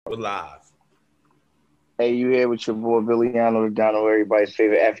We're live. Hey, you here with your boy Billiano Dono, everybody's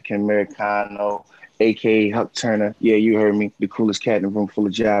favorite African Americano, aka Huck Turner. Yeah, you heard me. The coolest cat in the room, full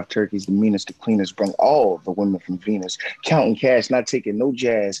of jive turkeys, the meanest, the cleanest, bring all the women from Venus. Counting cash, not taking no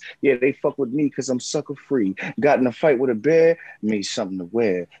jazz. Yeah, they fuck with me because I'm sucker free. Got in a fight with a bear, made something to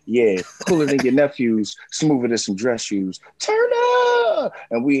wear. Yeah, cooler than your nephews, smoother than some dress shoes. Turner!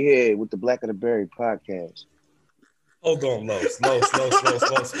 And we here with the Black of the Berry podcast. Hold on, Los. Yo,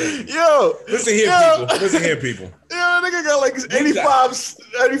 Listen here, people. Listen here, people. Yo, nigga got like 85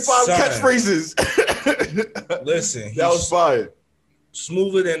 catchphrases. Listen, That was fire.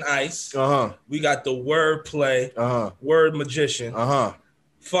 Smoother than ice. We got the word play. Word magician.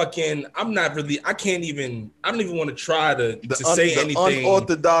 Fucking, I don't even want to try to say anything.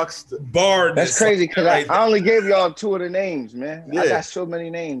 Unorthodox. Bar. That's crazy because I only gave y'all two of the names, man. Yeah. I got so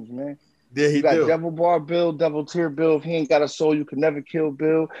many names, man. Yeah, he You got do. Devil Bar Bill, Double Tier Bill. If he ain't got a soul, you can never kill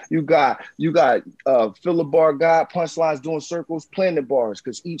Bill. You got Filler Bar God, punchlines doing circles, planet bars,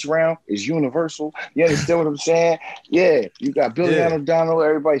 because each round is universal. You understand what I'm saying? Yeah, you got Billiano Dono,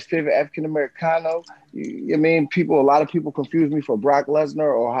 everybody's favorite African Americano. I mean, a lot of people confuse me for Brock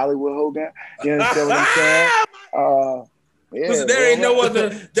Lesnar or Hollywood Hogan. You understand what I'm saying? Listen, there ain't no other.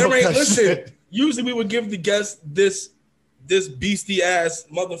 Listen. Usually we would give the guest this beastie ass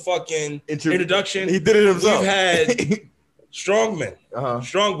motherfucking introduction. He did it himself. We've had strong men,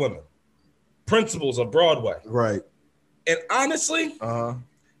 strong women, principals of Broadway. Right. And honestly,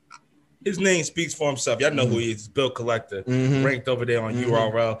 his name speaks for himself. Y'all know who he is. Bill Collector, ranked over there on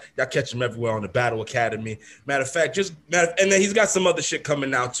URL. Y'all catch him everywhere on the Battle Academy. Matter of fact, and then he's got some other shit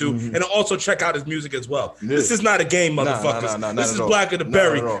coming out too. And also check out his music as well. Yeah. This is not a game, motherfuckers. Nah, this is Black of the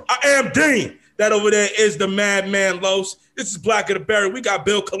Berry. I am Dean. That over there is the Madman Los. This is Black of the Berry. We got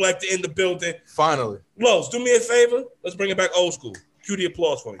Bill Collector in the building. Finally. Los, do me a favor. Let's bring it back old school. Cue the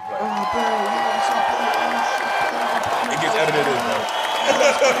applause for me. It gets edited in, bro.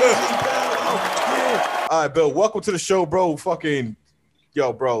 All right, Bill, welcome to the show, bro.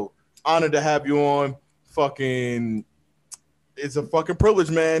 Bro, honored to have you on. It's a fucking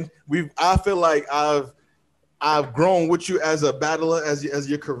privilege, man. I feel like I've grown with you as a battler, as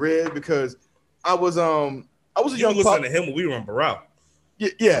your career, because I was a young pup. Listen to him when we were in Barrow.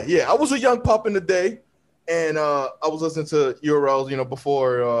 Yeah. I was a young pup in the day, and I was listening to URLs,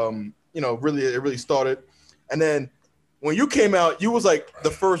 before it really started. And then when you came out, you was like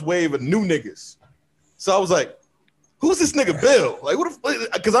the first wave of new niggas. So I was like, who's this nigga Bill? Like,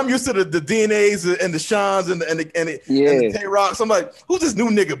 because I'm used to the DNAs and the Shans and the Tay-Rocks. I'm like, who's this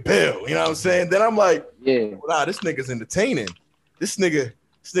new nigga Bill? You know what I'm saying? Then I'm like, wow, this nigga's entertaining. This nigga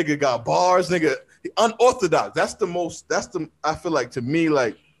got bars, nigga. Unorthodox. I feel like, to me,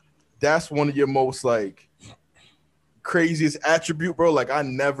 like, that's one of your most, like, craziest attribute, bro. Like, I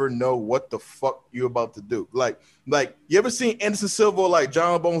never know what the fuck you about to do. Like you ever seen Anderson Silva or like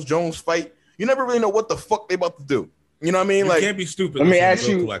John Bones Jones fight? You never really know what the fuck they about to do. You know what I mean? You like, can't be stupid. Let me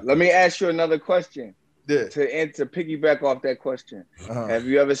ask you another question. Yeah. To piggyback off that question, have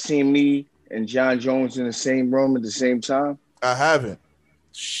you ever seen me and John Jones in the same room at the same time? I haven't.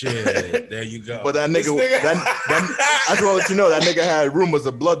 Shit, there you go. But that nigga, I just want to let you know that nigga had rumors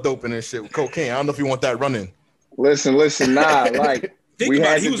of blood doping and shit with cocaine. I don't know if you want that running. Listen, nah, like think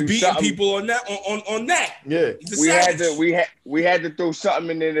about it. He was beating people on that. Yeah, we had to throw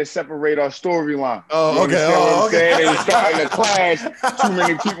something in there to separate our storyline. Oh, okay. It was starting to clash. Too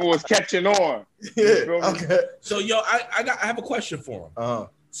many people was catching on. Yeah. Okay. So I have a question for him.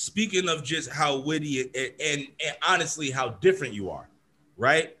 Speaking of just how witty and honestly how different you are,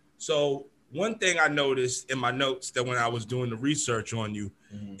 right? So one thing I noticed in my notes that when I was doing the research on you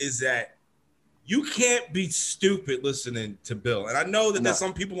is that you can't be stupid listening to Bill. And I know that there's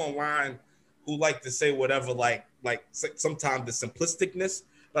some people online who like to say whatever, like sometimes the simplisticness,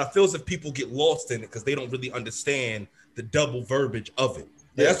 but I feel as if people get lost in it because they don't really understand the double verbiage of it.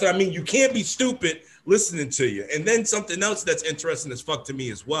 Yeah. That's what I mean. You can't be stupid listening to you. And then something else that's interesting as fuck to me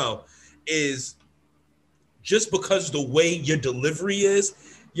as well is just because the way your delivery is,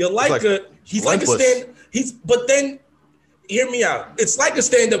 but then hear me out. It's like a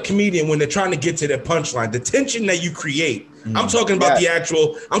stand-up comedian when they're trying to get to their punchline. The tension that you create. I'm talking about the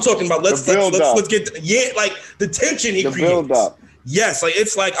actual. I'm talking about let's get like the tension he creates. Build up. Yes, like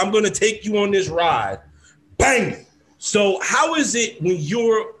it's like I'm gonna take you on this ride. Bang. So how is it when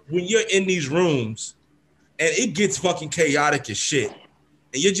you're in these rooms and it gets fucking chaotic as shit,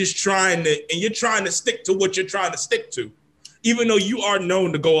 and you're just trying to stick to what you're trying to stick to, even though you are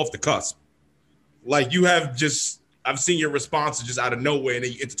known to go off the cusp. Like you have just. I've seen your responses just out of nowhere and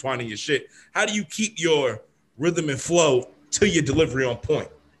then you intertwining your shit. How do you keep your rhythm and flow to your delivery on point?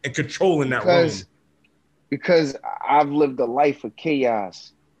 and controlling that room? Because I've lived a life of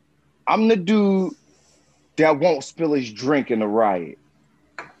chaos. I'm the dude that won't spill his drink in a riot.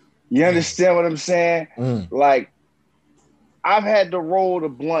 You understand what I'm saying? Like, I've had to roll the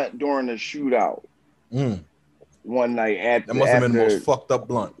blunt during the shootout one night. That must have been the most fucked up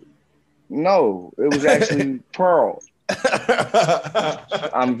blunt. No, it was actually Pearl.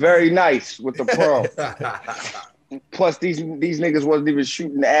 I'm very nice with the Pearl. Plus, these niggas wasn't even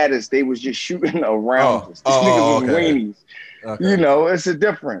shooting at us. They was just shooting around us. These niggas was weenies. Okay. You know, it's a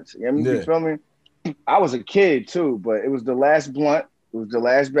difference. You feel me? I was a kid too, but it was the last blunt. It was the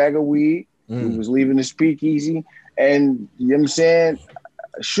last bag of weed. We was leaving the speakeasy. And you know what I'm saying?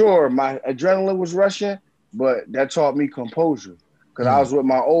 Sure, my adrenaline was rushing, but that taught me composure. Because I was with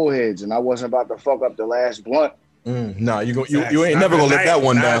my old heads and I wasn't about to fuck up the last blunt. Nah, you ain't never gonna let that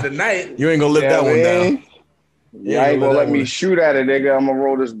one down. You ain't gonna let that one down. Yeah, ain't gonna let me shoot at it, nigga. I'm gonna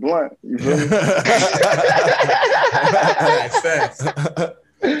roll this blunt. You feel me?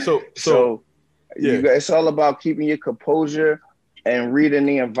 So it's all about keeping your composure and reading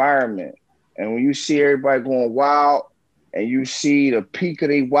the environment. And when you see everybody going wild and you see the peak of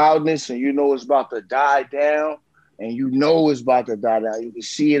their wildness and you know it's about to die down and you know it's about to die down, you can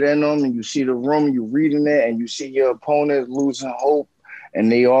see it in them and you see the room, you reading it and you see your opponent losing hope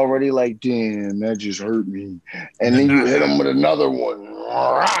and they already like, damn, that just hurt me. And then you hit them with another one.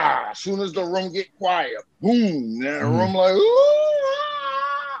 As soon as the room get quiet, boom, and the room like, ooh.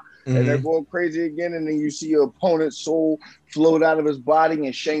 And they're going crazy again, and then you see your opponent's soul float out of his body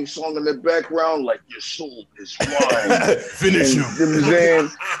and Shang Tsung in the background, like, your soul is mine. Finish him.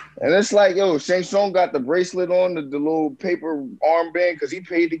 And it's like, yo, Shang Tsung got the bracelet on, the little paper armband, because he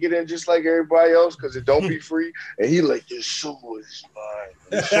paid to get in just like everybody else, because it don't be free. And he like, your soul is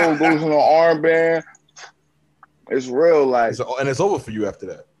mine. His soul goes on an armband. It's real, like. And it's over for you after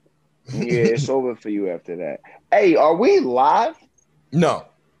that. Yeah, it's over for you after that. Hey, are we live? No.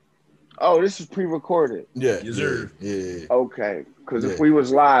 Oh, this is pre-recorded. Yeah. Yeah. Okay, because if we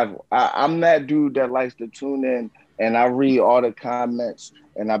was live, I'm that dude that likes to tune in and I read all the comments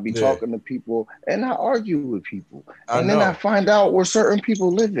and I be talking to people and I argue with people. And then I find out where certain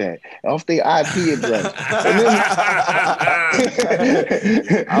people live at off their IP address.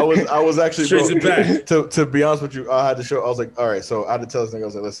 I was actually, to be honest with you, I had to show, I was like, all right, so I had to tell this nigga, I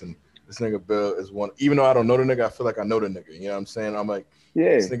was like, listen, this nigga Bill is one, even though I don't know the nigga, I feel like I know the nigga. You know what I'm saying? I'm like,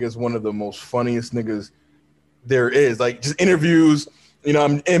 this nigga is one of the most funniest niggas there is. Like, just interviews, you know,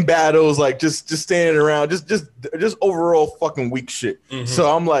 I'm in battles, like just standing around, just overall fucking weak shit.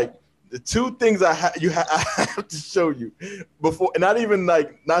 So I'm like, the two things I have to show you before, and not even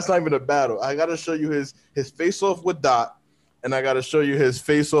like, that's not even a battle. I gotta show you his face off with Dot, and I gotta show you his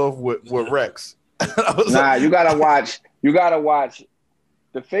face off with Rex. You gotta watch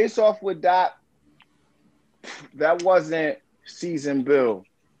the face off with Dot. That wasn't seasoned Bill.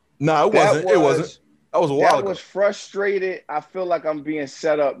 No, it wasn't. It wasn't. That was a while ago. That was frustrated. I feel like I'm being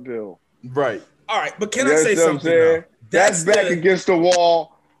set up, Bill. Right. All right, but can I say something? That's back against the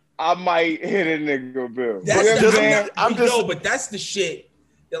wall. I might hit a nigga, Bill. But that's the shit.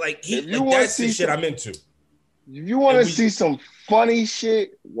 Like, that's the shit I'm into. If you want to see some funny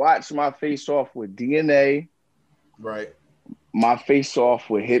shit, watch my face off with DNA. Right. My face off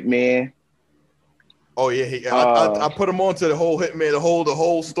with Hitman. Oh yeah, I put him on to the whole Hitman, the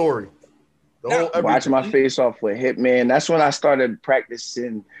whole story. Watch my face off with Hitman. That's when I started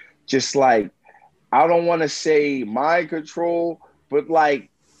practicing, just like, I don't want to say mind control, but like,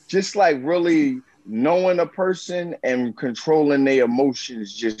 just like really knowing a person and controlling their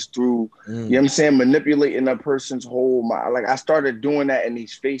emotions just through, you know what I'm saying, manipulating a person's whole mind. Like, I started doing that in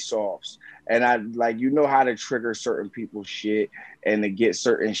these face-offs. And I, like, you know how to trigger certain people's shit and to get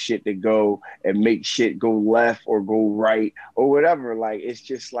certain shit to go and make shit go left or go right or whatever. Like, it's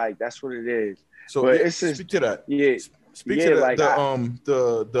just like, that's what it is. So but it's just, speak to that. Yeah. Speak to that, like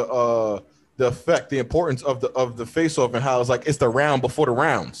the effect, the importance of the face-off and how it's like, it's the round before the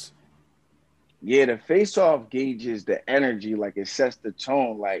rounds. Yeah, the face-off gauges the energy, like it sets the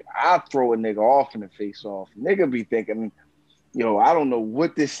tone. Like, I throw a nigga off in the face-off. Nigga be thinking, yo, I don't know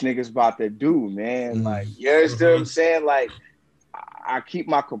what this nigga's about to do, man. Like, you understand what I'm saying? Like, I keep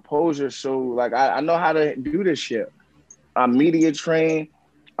my composure, so like I know how to do this shit. I'm media trained.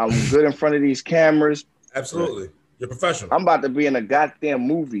 I'm good in front of these cameras. Absolutely. You're professional. I'm about to be in a goddamn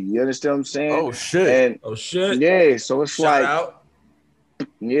movie. You understand what I'm saying? Oh shit. Yeah, so it's shout out.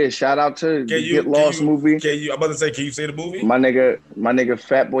 Yeah, shout out to the Get Lost movie. I'm about to say, can you say the movie? My nigga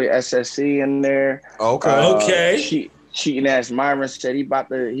Fatboy SSE in there. Okay. cheating ass Myron said he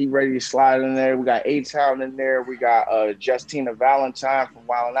ready to slide in there. We got A-Town in there. We got Justina Valentine from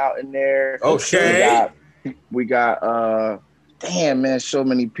Wildin' Out in there. Okay. We got damn man, so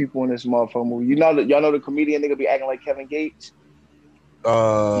many people in this motherfucker movie. Y'all know the comedian nigga be acting like Kevin Gates. He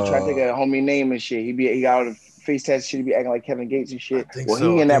tried to think of a homie name and shit. He got all the face tats shit. He be acting like Kevin Gates and shit.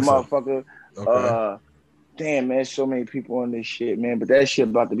 He in that motherfucker. Okay. Damn man, so many people in this shit, man. But that shit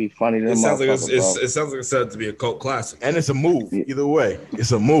about to be funny. It sounds like it's set to be a cult classic, and it's a move. Either way,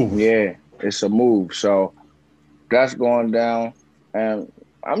 it's a move. Yeah, it's a move. So that's going down, and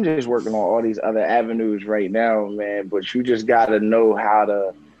I'm just working on all these other avenues right now, man. But you just gotta know how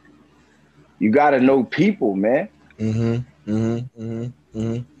to. You gotta know people, man. You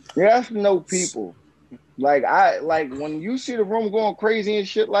have to know people. Like when you see the room going crazy and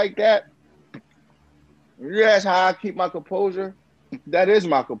shit like that. That's how I keep my composure. That is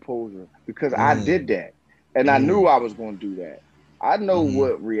my composure because I did that, and I knew I was going to do that. I know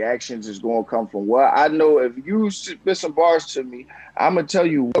what reactions is going to come from what. I know if you spit some bars to me, I'm gonna tell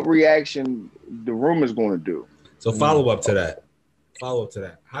you what reaction the room is going to do. So follow up to that. How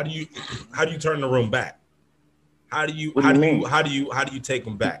do you turn the room back? How do you take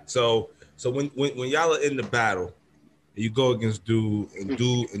them back? So when y'all are in the battle. You go against dude and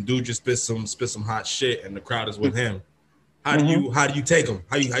dude just spit some hot shit and the crowd is with him. How do you take him?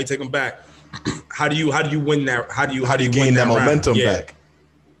 How you take him back? How do you win that? How do you gain that momentum back?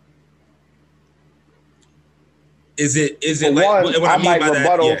 Is it for like one, what I mean might by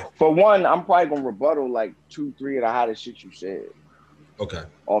rebuttal, that? Yeah. For one, I'm probably gonna rebuttal like 2-3 of the hottest shit you said. Okay.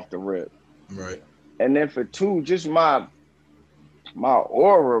 Off the rip. Right. And then for 2, just my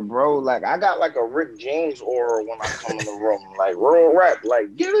aura, bro. Like I got like a Rick James aura when I come in the room. Like real rap,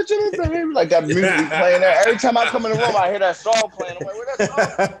 like get it to the baby. Like that music playing there. Every time I come in the room, I hear that song playing. I'm like, where that song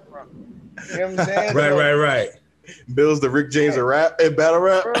come from? You know what I'm saying? Right. Bill's the Rick James of rap and battle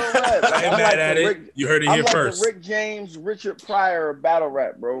rap. Real rap. Like, I ain't mad at it. You heard it here first. The Rick James, Richard Pryor of battle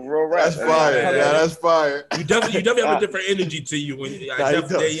rap, bro. Real rap. That's fire. Yeah, that's fire. You definitely have a different energy to you when I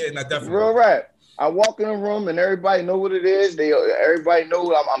definitely real rap. I walk in the room and everybody know what it is. Everybody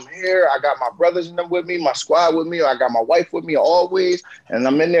know I'm here. I got my brothers in them with me, my squad with me. I got my wife with me always, and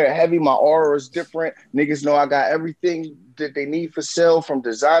I'm in there heavy. My aura is different. Niggas know I got everything that they need for sale, from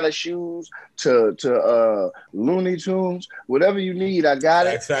designer shoes to Looney Tunes, whatever you need, I got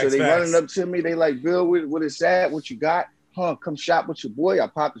it. So they running up to me. They like, Bill, what is that? What you got? Come shop with your boy. I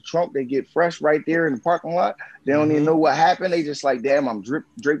pop the trunk. They get fresh right there in the parking lot. They don't even know what happened. They just like, damn, I'm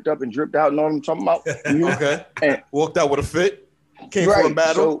draped up and dripped out. Know what I'm talking about? Okay. And walked out with a fit. Came from a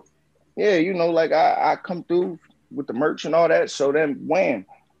battle. So, yeah, like I come through with the merch and all that. So then wham,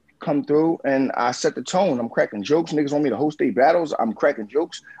 come through and I set the tone. I'm cracking jokes. Niggas want me to host their battles. I'm cracking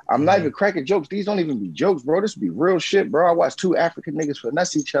jokes. I'm not even cracking jokes. These don't even be jokes, bro. This be real shit, bro. I watched 2 African niggas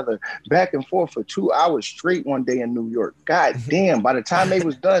finesse each other back and forth for 2 hours straight one day in New York. God damn. By the time they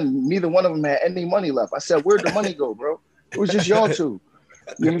was done, neither one of them had any money left. I said, where'd the money go, bro? It was just y'all 2. You know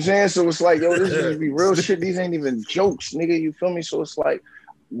what I'm saying? So it's like, yo, this is be real shit. These ain't even jokes, nigga. You feel me? So it's like,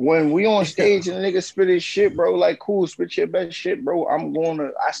 when we on stage and the nigga spit his shit, bro, like, cool, spit your best shit, bro.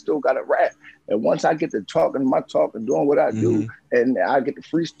 I still got to rap. And once I get to talking my talk and doing what I do, and I get to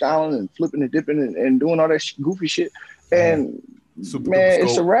freestyling and flipping and dipping and doing all that goofy shit, and man,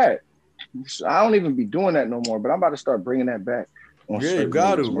 it's a rap. So I don't even be doing that no more, but I'm about to start bringing that back. Yeah, you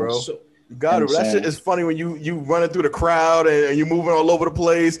got to, bro. You got to. That shit is funny when you running through the crowd and you moving all over the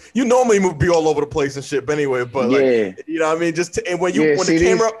place. You normally be all over the place and shit, but anyway. But like, you know what I mean? And when the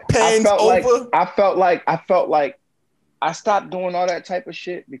camera pans over, I felt like I stopped doing all that type of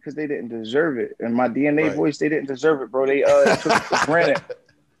shit because they didn't deserve it. And my DNA voice, they didn't deserve it, bro. They took it for granted.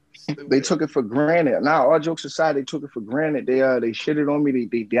 They took it for granted. Now, all jokes aside, they took it for granted. They shitted on me.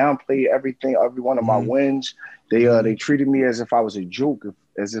 They downplayed everything, every one of my wins. They treated me as if I was a joke,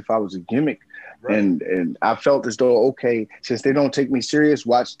 as if I was a gimmick. Right. And I felt as though, okay, since they don't take me serious,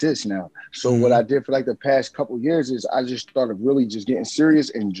 watch this now. So what I did for like the past couple of years is I just started really just getting serious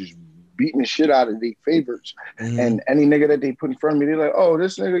and just beating the shit out of the favorites. And any nigga that they put in front of me, they're like, oh,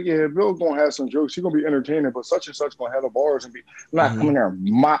 this nigga, yeah, Bill gonna have some jokes. He gonna be entertaining, but such and such gonna have the bars and be not coming there and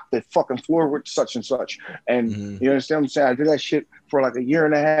mop the fucking floor with such and such. And you understand what I'm saying? I did that shit for like a year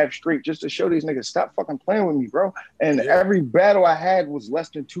and a half straight just to show these niggas, stop fucking playing with me, bro. And every battle I had was less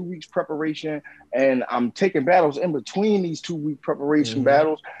than 2 weeks preparation. And I'm taking battles in between these 2-week preparation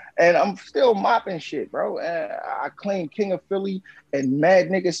battles. And I'm still mopping shit, bro. And I claim King of Philly and mad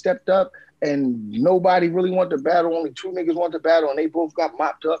niggas stepped up and nobody really wanted to battle. Only 2 niggas wanted to battle and they both got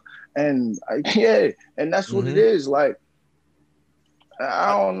mopped up. And and that's what it is. Like,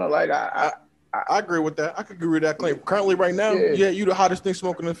 I don't know. Like I agree with that. I could agree with that claim. Currently, right now, yeah, you the hottest thing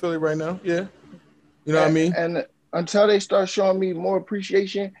smoking in Philly right now. Yeah, you know what I mean. And until they start showing me more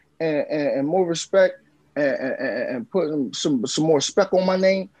appreciation and more respect and putting some more respect on my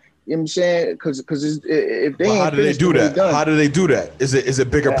name, you know what I'm saying? Because if they how do they do that? How do they do that? Is it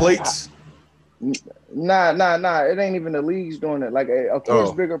bigger plates? Nah. It ain't even the leagues doing it. Like, of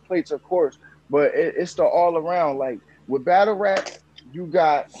course, bigger plates, of course, but it's the all around. Like with battle rap, you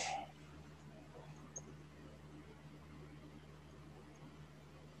got.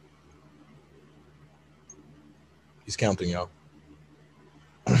 He's counting, y'all.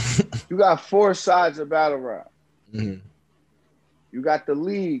 You got 4 sides of battle rap. Mm-hmm. You got the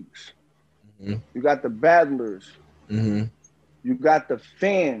leagues. Mm-hmm. You got the battlers. Mm-hmm. You got the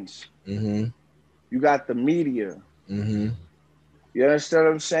fans. Mm-hmm. You got the media. Mm-hmm. You understand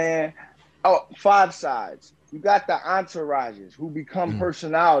what I'm saying? Oh, 5 sides. You got the entourages who become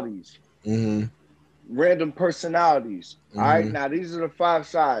personalities. Mm-hmm. Random personalities. All right, now these are the 5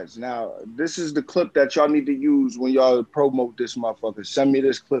 sides. Now this is the clip that y'all need to use when y'all promote this motherfucker. Send me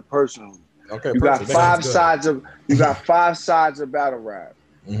this clip personally. Okay, you got 5 sides of battle rap.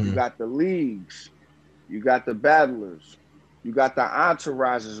 You got the leagues, you got the battlers, you got the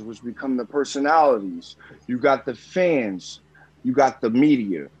entourages, which become the personalities, you got the fans, you got the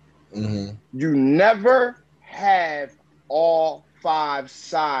media. You never have all 5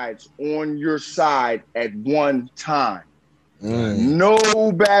 sides on your side at one time.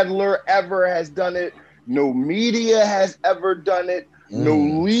 No battler ever has done it. No media has ever done it. No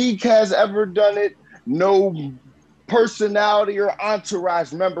league has ever done it. No personality or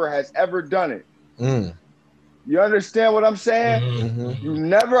entourage member has ever done it. You understand what I'm saying? You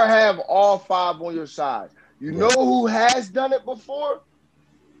never have all 5 on your side. You know who has done it before?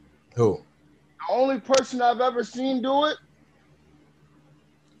 Who? The only person I've ever seen do it?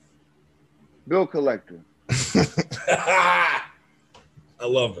 Bill Collector. I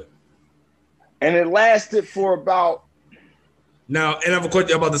love it. And it lasted for about now, and I have a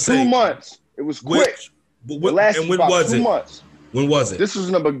question about to say 2 months. It was quick. And when was it? 2 months. When was it? This was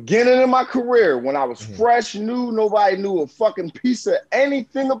in the beginning of my career when I was fresh, new. Nobody knew a fucking piece of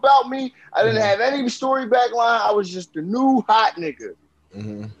anything about me. I didn't have any story backline. I was just a new hot nigga.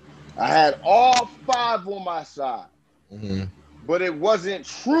 I had all 5 on my side. But it wasn't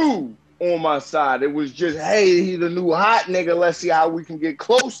true on my side. It was just, hey, he's the new hot nigga. Let's see how we can get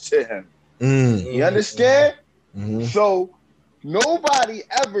close to him. You understand? So nobody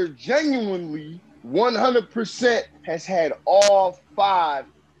ever genuinely 100% has had all 5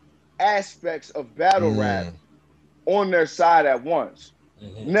 aspects of battle rap on their side at once.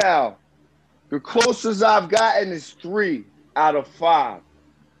 Now, the closest I've gotten is 3 out of 5.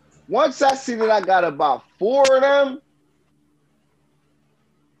 Once I see that I got about 4 of them,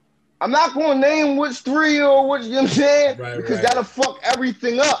 I'm not going to name which 3 or which, you know what I'm saying? Because that'll fuck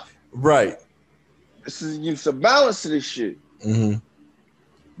everything up. Right. It's a balance to this shit.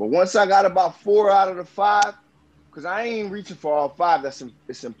 But once I got about 4 out of the 5, because I ain't reaching for all 5,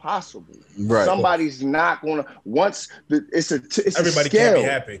 it's impossible. Right. Somebody's not gonna it's everybody a scale. Can't be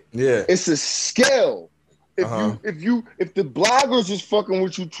happy. Yeah. It's a scale. If the bloggers is fucking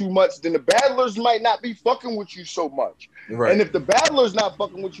with you too much, then the battlers might not be fucking with you so much. Right. And if the battler's not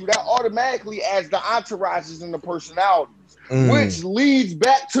fucking with you, that automatically adds the entourages and the personalities. Which leads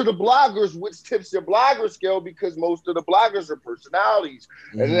back to the bloggers, which tips their blogger scale because most of the bloggers are personalities.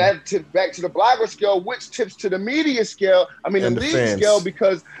 And that tips back to the blogger scale, which tips to the media scale. I mean, the league scale,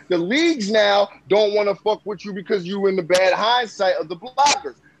 because the leagues now don't want to fuck with you because you in the bad hindsight of the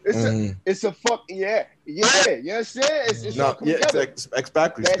bloggers. It's a fuck, yeah. You understand? It's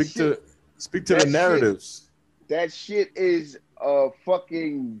exactly. Speak to the narratives. That shit is a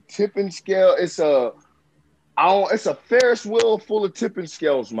fucking tipping scale. It's a Ferris wheel full of tipping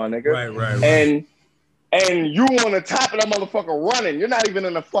scales, my nigga. Right. And you on the top of that motherfucker running. You're not even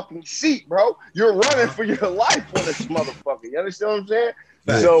in a fucking seat, bro. You're running for your life on this motherfucker. You understand what I'm saying?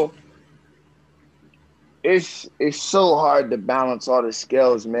 Right. So it's so hard to balance all the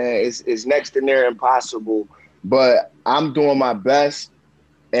scales, man. It's next to near impossible. But I'm doing my best,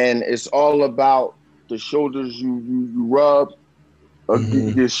 and it's all about the shoulders you rub,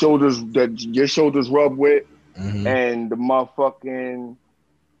 your shoulders rub with. And the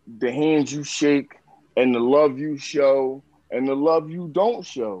hands you shake and the love you show and the love you don't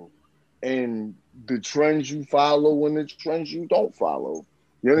show and the trends you follow and the trends you don't follow.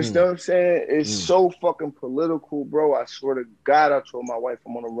 You understand what I'm saying? It's so fucking political, bro. I swear to God, I told my wife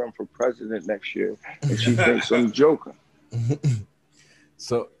I'm gonna run for president next year and she thinks I'm joking.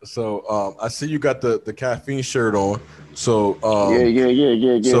 So I see you got the caffeine shirt on. So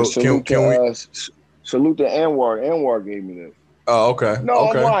yeah. So Salute can we? salute to Anwar. Anwar gave me this. Oh, okay. No,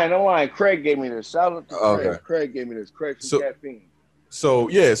 Okay. I'm lying. Craig gave me this. Shout out to Craig. Okay. Craig gave me this. Craig from So- Caffeine. So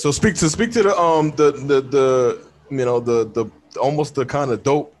yeah, so speak to the you know the almost the kind of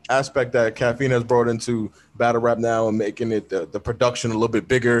dope aspect that caffeine has brought into battle rap now and making it the production a little bit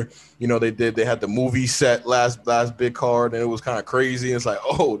bigger. You know, they had the movie set last big card and it was kind of crazy. It's like,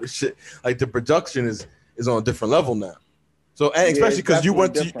 oh, this shit, like the production is on a different level now. So and especially because you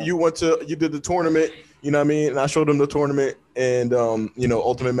did the tournament, you know what I mean, and I showed them the tournament and you know,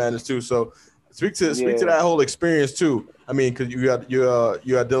 Ultimate Madness too. So speak to that whole experience too. I mean, because you had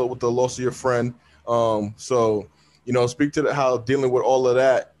dealt with the loss of your friend. So you know, speak to how dealing with all of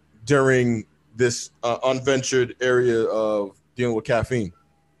that during this unventured area of dealing with caffeine.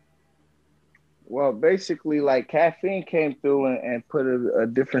 Well, basically, like Caffeine came through and put a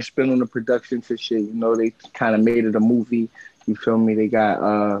different spin on the production for shit. You know, they kind of made it a movie. You feel me? They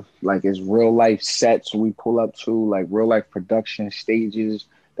got like it's real life sets we pull up to, like real life production stages.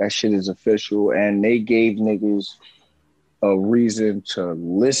 That shit is official, and they gave niggas a reason to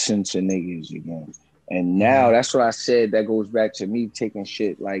listen to niggas again. And now that's what I said. That goes back to me taking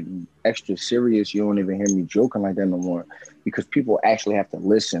shit like extra serious. You don't even hear me joking like that no more because people actually have to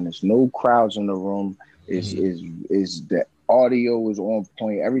listen. There's no crowds in the room. Is the audio is on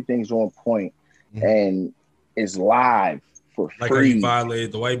point. Everything's on point, and it's live for free. Like how you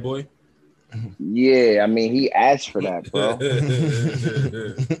violated the white boy. Yeah, I mean, he asked for that, bro.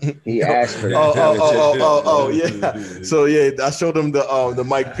 He asked for that. Oh, yeah. So yeah, I showed him the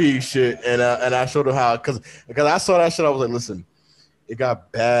Mike P shit, and I showed him how because I saw that shit, I was like, listen, it got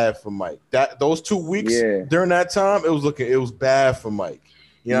bad for Mike. Those 2 weeks during that time, it was bad for Mike.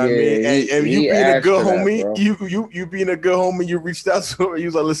 You know what I mean? And you being a good homie, you being a good homie, you reached out to him. You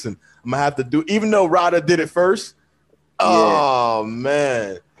was like, listen, I'm gonna have to do, even though Rada did it first. Oh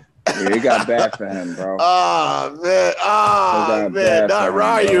man. Yeah, it got bad for him, bro. Man. Not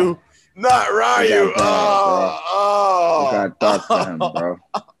Ryu. Not Ryu. It got dark for him, bro.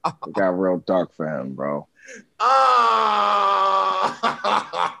 It got real dark for him, bro.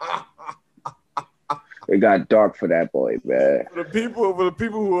 It got dark for that boy, man. For the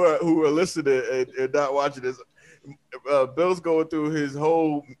people who are listening and not watching this, Bill's going through his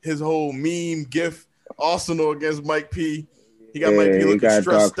whole meme gif arsenal against Mike P. He got Mike P looking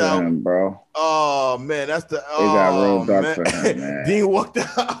stressed out, him, bro. Oh man, that's the. It got real dark for him, man. Dean walked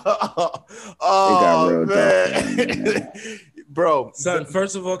out. It got real dark for him, man. Bro. Son,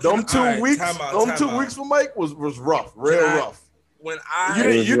 first of all, them 2 weeks for Mike was rough, rough. When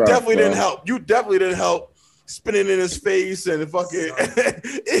you definitely didn't help. You definitely didn't help. Spinning in his face and fucking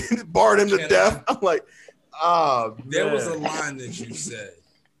barred him to death. I'm like, there was a line that you said.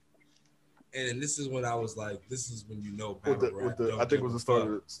 And this is when I was like, this is when you know battle rap. I think it was the start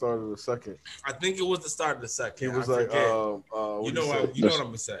of the second. I think it was the start of the second. He was like, you know what I'm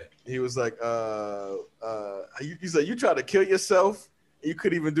gonna say. He was like, you said you tried to kill yourself. You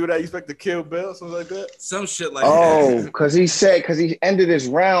couldn't even do that. You expect to kill Bill, something like that. Some shit like that. Oh, because he ended his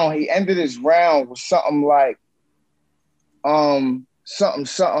round. He ended his round with something like,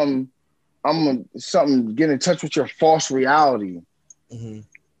 something. Get in touch with your false reality. Mm-hmm.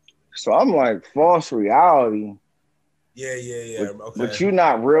 So I'm like, false reality. Yeah. Okay. But you're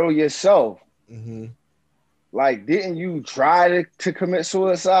not real yourself. Mm-hmm. Like, didn't you try to commit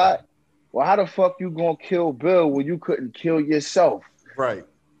suicide? Well, how the fuck you gonna kill Bill when you couldn't kill yourself? Right.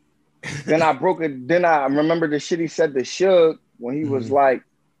 Then I broke it. Then I remember the shit he said to Suge when he was like,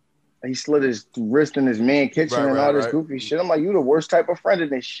 he slit his wrist in his man kitchen and all this goofy shit. I'm like, you the worst type of friend in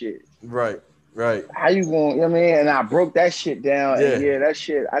this shit. Right. How you going, you know what I mean? And I broke that shit down. Yeah. And that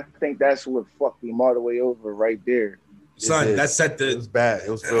shit, I think that's what fucked him all the way over right there. Son, that set the... It was bad. It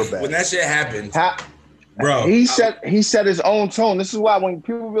was real bad. When that shit happened, bro. He set his own tone. This is why when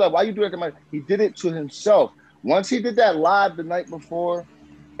people be like, why you do that to Mike? He did it to himself. Once he did that live the night before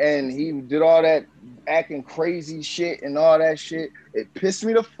and he did all that acting crazy shit and all that shit, it pissed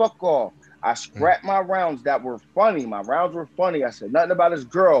me the fuck off. I scrapped my rounds that were funny. My rounds were funny. I said nothing about his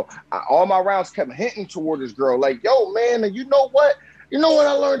girl. All my rounds kept hinting toward his girl. Like, yo, man, and you know what? You know what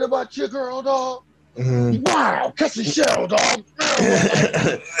I learned about your girl, dog? Mm-hmm. Wow, catch a shell, dog.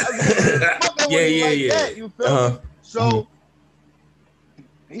 Yeah. You feel me? So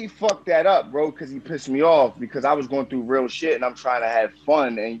he fucked that up, bro, because he pissed me off because I was going through real shit and I'm trying to have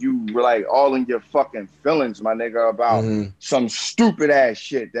fun and you were like all in your fucking feelings, my nigga, about some stupid ass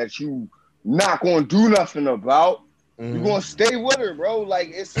shit that you not gonna do nothing about. You gonna stay with her, bro.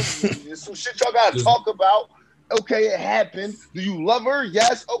 Like it's some shit y'all gotta talk about. Okay, it happened. Do you love her?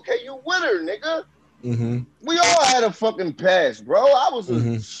 Yes. Okay, you with her, nigga. Mm-hmm. We all had a fucking past, bro. I was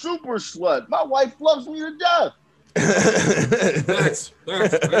a super slut. My wife loves me to death. Facts. I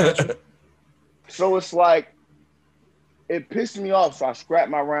got you. So it's like, it pissed me off. So I scrapped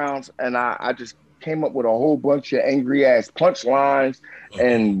my rounds and I just came up with a whole bunch of angry ass punchlines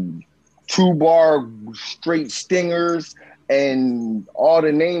and 2-bar straight stingers and all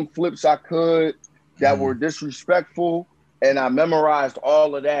the name flips I could that were disrespectful. And I memorized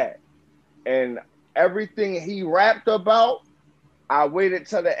all of that. And everything he rapped about, I waited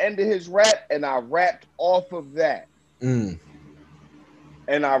till the end of his rap and I rapped off of that.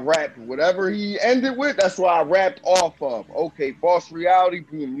 And I rapped whatever he ended with, that's what I rapped off of. Okay, false reality,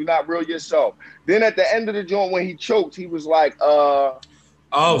 boom, you're not real yourself. Then at the end of the joint, when he choked, he was like, way off.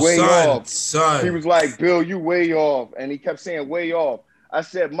 He was like, Bill, you way off. And he kept saying way off. I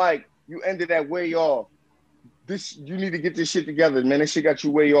said, Mike, you ended that way off. You need to get this shit together, man. This shit got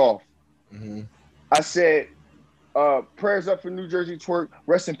you way off. I said, prayers up for New Jersey Twerk.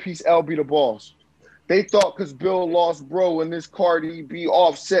 Rest in peace, LB the Boss. They thought because Bill lost bro and this Cardi B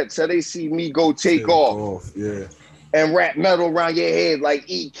Offset, so they see me go take off. Yeah. And rap metal around your head like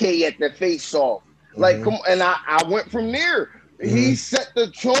EK at the face off. Like, come on. And I went from there. He set the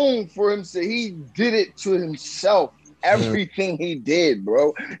tone for him, so he did it to himself. Everything he did,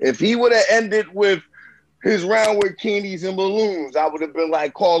 bro. If he would have ended with his round with candies and balloons, I would have been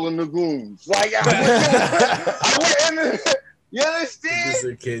like calling the goons. Like, I wouldn't. You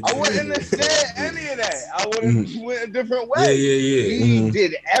understand? I wouldn't have said any of that. I would have went a different way. Yeah. He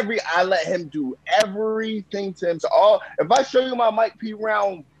did I let him do everything to him. So if I show you my Mike P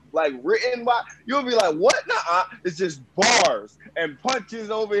round, like written by, you'll be like, what? Nah, it's just bars and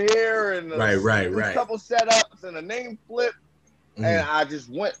punches over here and a couple setups and a name flip. And I just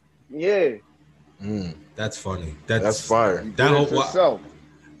went, That's funny. That's fire.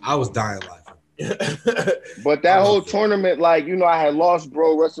 I was dying laughing. But that whole tournament, like, you know, I had lost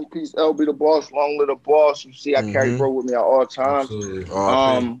bro. Rest in peace, LB the Boss, long live the boss. You see, I carry bro with me at all times.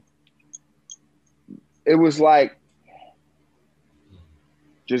 It was like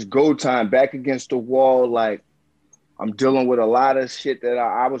just go time, back against the wall. Like, I'm dealing with a lot of shit that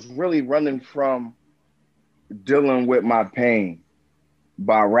I was really running from dealing with my pain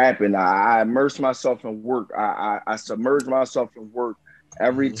by rapping. I immersed myself in work. I submerged myself in work.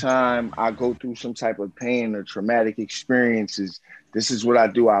 Every time I go through some type of pain or traumatic experiences, this is what I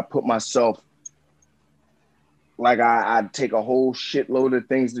do. I put myself, like, I take a whole shitload of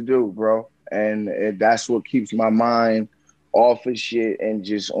things to do, bro. And that's what keeps my mind off of shit and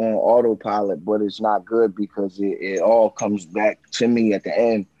just on autopilot. But it's not good because it all comes back to me at the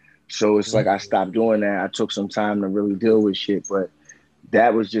end. So it's like I stopped doing that. I took some time to really deal with shit. But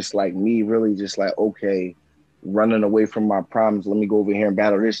that was just like me really just like, okay, running away from my problems. Let me go over here and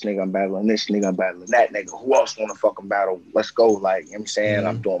battle this nigga. I'm battling this nigga. I'm battling that nigga. Who else want to fucking battle? Let's go. Like, you know what I'm saying?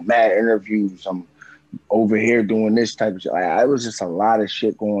 I'm doing mad interviews. I'm over here doing this type of shit. Like, it was just a lot of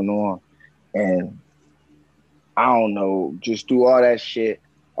shit going on. And I don't know, just do all that shit.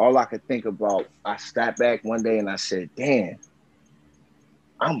 All I could think about, I stepped back one day and I said, damn,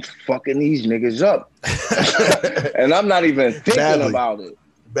 I'm fucking these niggas up. And I'm not even thinking about it.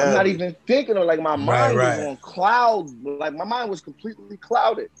 I'm not even thinking of, like, my mind was on cloud. Like, my mind was completely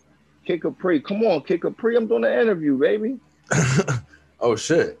clouded. Kid Capri, come on, Kid Capri, I'm doing an interview, baby. Oh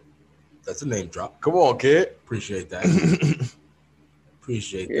shit, that's a name drop. Come on, kid. Appreciate that.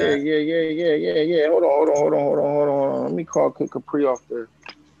 Appreciate that. Yeah. Hold on. Let me call Kid Capri off the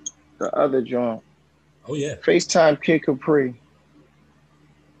other joint. Oh yeah. FaceTime Kid Capri.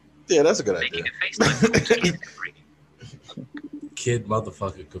 Yeah, that's a good idea. Kid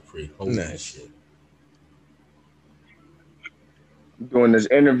motherfucking Capri. Holy shit. Doing this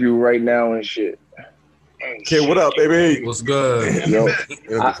interview right now and shit. Kid, what up, baby? What's good? Yo,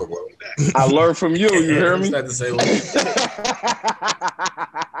 I learned from you. You hear me? To say all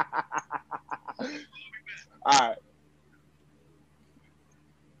right.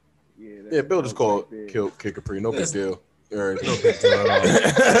 Yeah, Bill just called Kid Capri. No big deal. No big deal at all.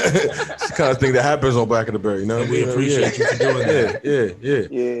 It's the kind of thing that happens on Back in the Berry, you know? And we appreciate you for doing that.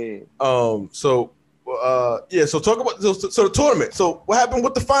 Yeah. So talk about the tournament. So what happened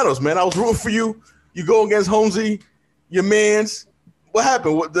with the finals, man? I was rooting for you. You go against Holmesy, your mans. What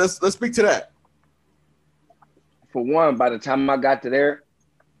happened? Let's speak to that. For one, by the time I got to there,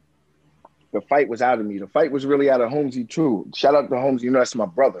 the fight was out of me. The fight was really out of Holmesy too. Shout out to Holmesy. You know, that's my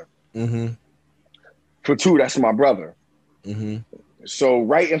brother. For two, that's my brother. So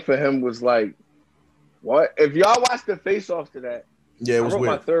writing for him was like, what? If y'all watched the face-off to that, yeah, it was I wrote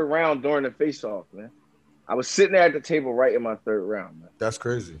weird. my third round during the face-off, man. I was sitting there at the table right in my third round, man. That's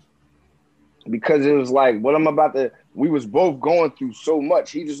crazy. Because it was like, what I'm about to, we was both going through so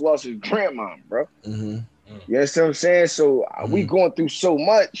much. He just lost his grandma, bro. Mm-hmm. You understand what I'm saying? So we going through so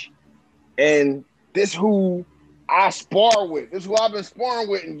much, and this who I spar with, this who I've been sparring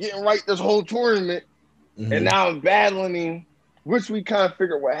with and getting right this whole tournament, and now I'm battling him, which we kind of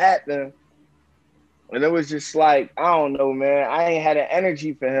figured what happened. And it was just like, I don't know, man. I ain't had an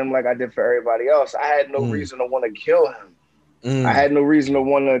energy for him like I did for everybody else. I had no reason to want to kill him. I had no reason to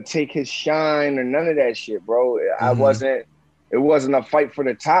want to take his shine or none of that shit, bro. It wasn't a fight for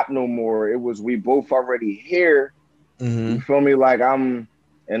the top no more. It was, we both already here. You feel me? Like everything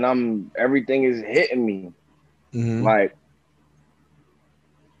is hitting me. Like,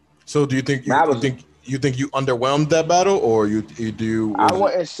 so do you think you think you underwhelmed that battle, or you do? I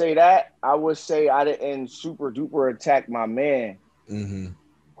wouldn't say that. I would say I didn't super duper attack my man,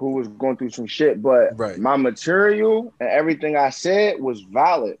 who was going through some shit. But my material and everything I said was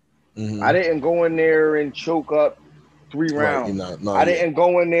valid. I didn't go in there and choke up 3 rounds. I didn't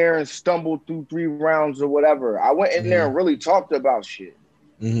go in there and stumble through 3 rounds or whatever. I went in there and really talked about shit.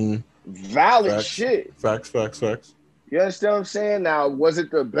 Valid shit. Facts. You understand what I'm saying? Now, was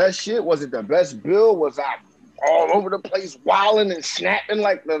it the best shit? Was it the best build? Was I all over the place wilding and snapping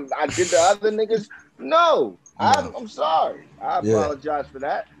like I did the other niggas? No. I'm sorry. I apologize for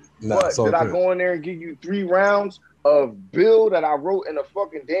that. But did I go in there and give you 3 rounds of build that I wrote in a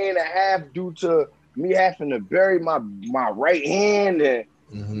fucking day and a half due to me having to bury my right hand and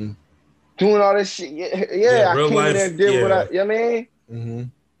doing all this shit? I came in there and did what I, you know what I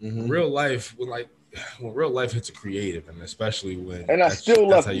mean? Real life, when real life hits a creative, and especially when, and I still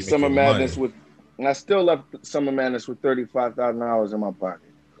left Summer Madness with $35,000 in my pocket.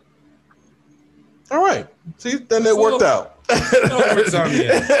 All right, see, then it worked out. That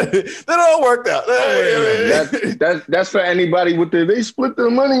all worked out. That's for anybody with they split the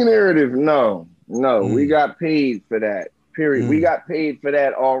money narrative. No, we got paid for that. Period. We got paid for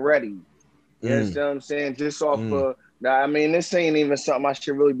that already. You understand what I'm saying? Just off of. I mean, this ain't even something I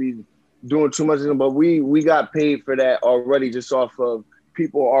should really be doing too much of, but we got paid for that already, just off of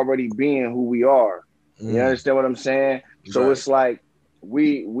people already being who we are. You understand what I'm saying? So it's like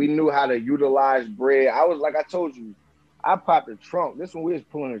we knew how to utilize bread. I was like, I told you, I popped the trunk. This one we was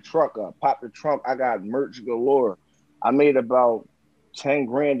pulling the truck up. Popped the trunk. I got merch galore. I made about 10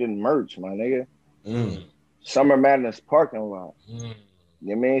 grand in merch, my nigga. Summer Madness parking lot. You know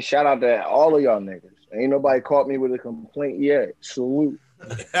what I mean? Shout out to all of y'all niggas. Ain't nobody caught me with a complaint yet. Salute.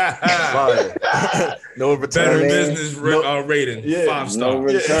 No return. Better business rating. 5 stars. No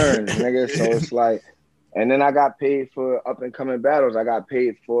return, nigga. So it's like, and then I got paid for up and coming battles. I got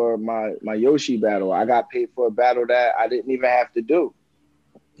paid for my Yoshi battle. I got paid for a battle that I didn't even have to do.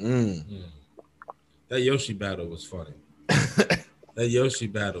 That Yoshi battle was funny. That was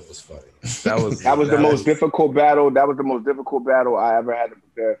the most difficult battle. That was the most difficult battle I ever had to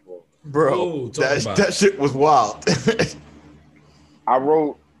prepare for. Bro, that shit was wild. I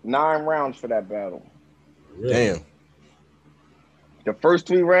wrote 9 rounds for that battle. Really? Damn. The first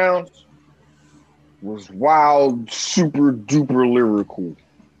 3 rounds was wild, super duper lyrical.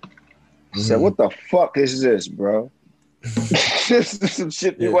 Said, what the fuck is this, bro? This is some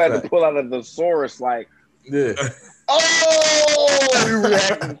shit you had to pull out of the thesaurus, like, oh, we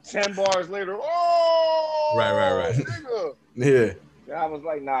reacted 10 bars later. Oh, right. Nigga. Yeah. And I was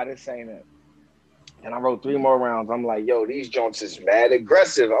like, nah, this ain't it. And I wrote 3 more rounds. I'm like, yo, these joints is mad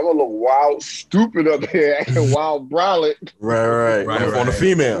aggressive. I'm gonna look wild, stupid up here, acting wild brolic. Right. On a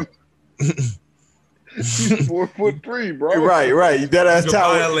female. She's 4'3", bro. Right. You dead ass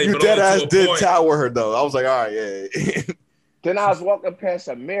tower. You dead ass did tower her though. I was like, all right, yeah. Then I was walking past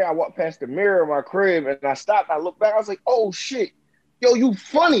a mirror. I walked past the mirror in my crib, and I stopped. I looked back. I was like, oh shit, yo, you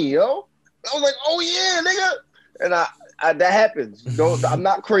funny, yo. I was like, oh yeah, nigga. And I that happens. I'm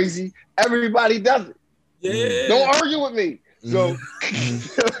not crazy. Everybody does it. Yeah. Don't argue with me. So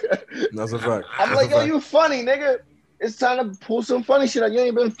that's a fact. I'm like, yo, you funny, nigga. It's time to pull some funny shit out. You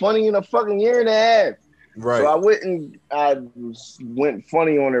ain't been funny in a fucking year and a half. Right. So I went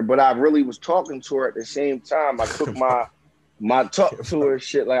funny on her, but I really was talking to her at the same time. I took my talk to her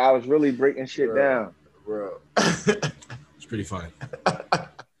shit. Like I was really breaking shit down. Bro. It's pretty funny.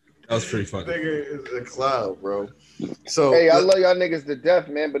 was pretty funny. Nigga is a clown, bro. So hey, I love y'all niggas to death,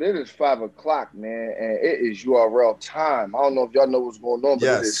 man, but it is 5 o'clock, man, and it is URL time. I don't know if y'all know what's going on, but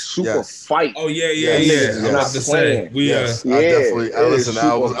it is super fight. Oh yeah. I'm I'm not about to say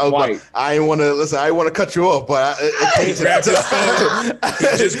I ain't want to listen. I didn't want to cut you off, but he grabbed his phone.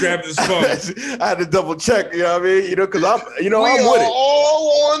 He just grabbed his phone. I had to double check. You know what I mean? You know, because I'm with it.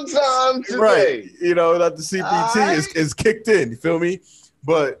 All on time today, right? You know that the CPT is kicked in. You feel me?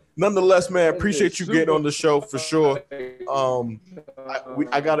 But nonetheless, man, appreciate you getting on the show for sure. We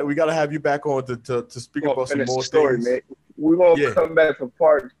gotta have you back on to speak about some more things. Man. We're gonna come back for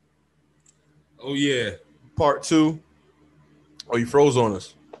part. Oh yeah, part 2. Oh, you froze on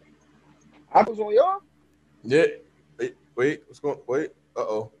us. I was on y'all. Yeah. Wait. What's going? Wait.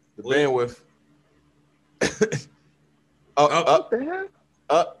 The bandwidth. What the hell?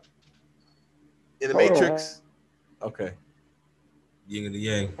 Up. In the Matrix. Okay. Yin and the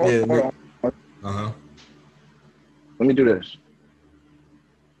yang. Yeah. Let me do this.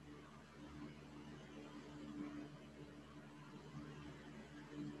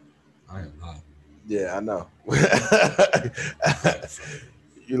 I am hot. Yeah, I know.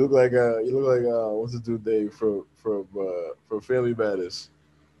 You look like what's the dude Dave from Family Matters.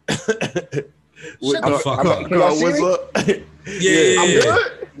 Shut the fuck up. What's up? Yeah. I'm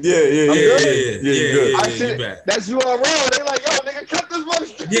good. Yeah. Yeah. That's URL. They like, yo, nigga, cut this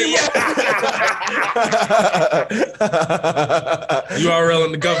motherfucker. Yeah. URL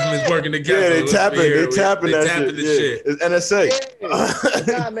and the government's working together. Yeah, they tapping that shit. It's NSA.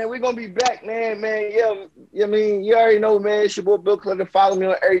 Yeah. Nah, man, we gonna be back, man. Yeah, I mean, you already know, man. It's your boy Bill Collector. Follow me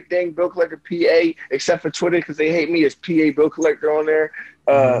on everything, Bill Collector PA, except for Twitter because they hate me. It's PA Bill Collector on there.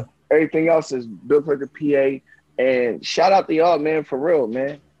 Everything else is Bill Collector PA. And shout out to y'all, man, for real,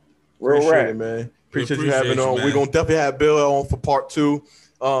 man. Appreciate it, man. Appreciate you having on. We're going to definitely have Bill on for part 2.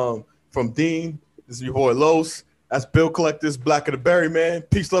 From Dean, this is your boy Los. That's Bill Collector's Black of the Berry, man.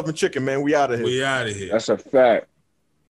 Peace, love, and chicken, man. We out of here. We out of here. That's a fact.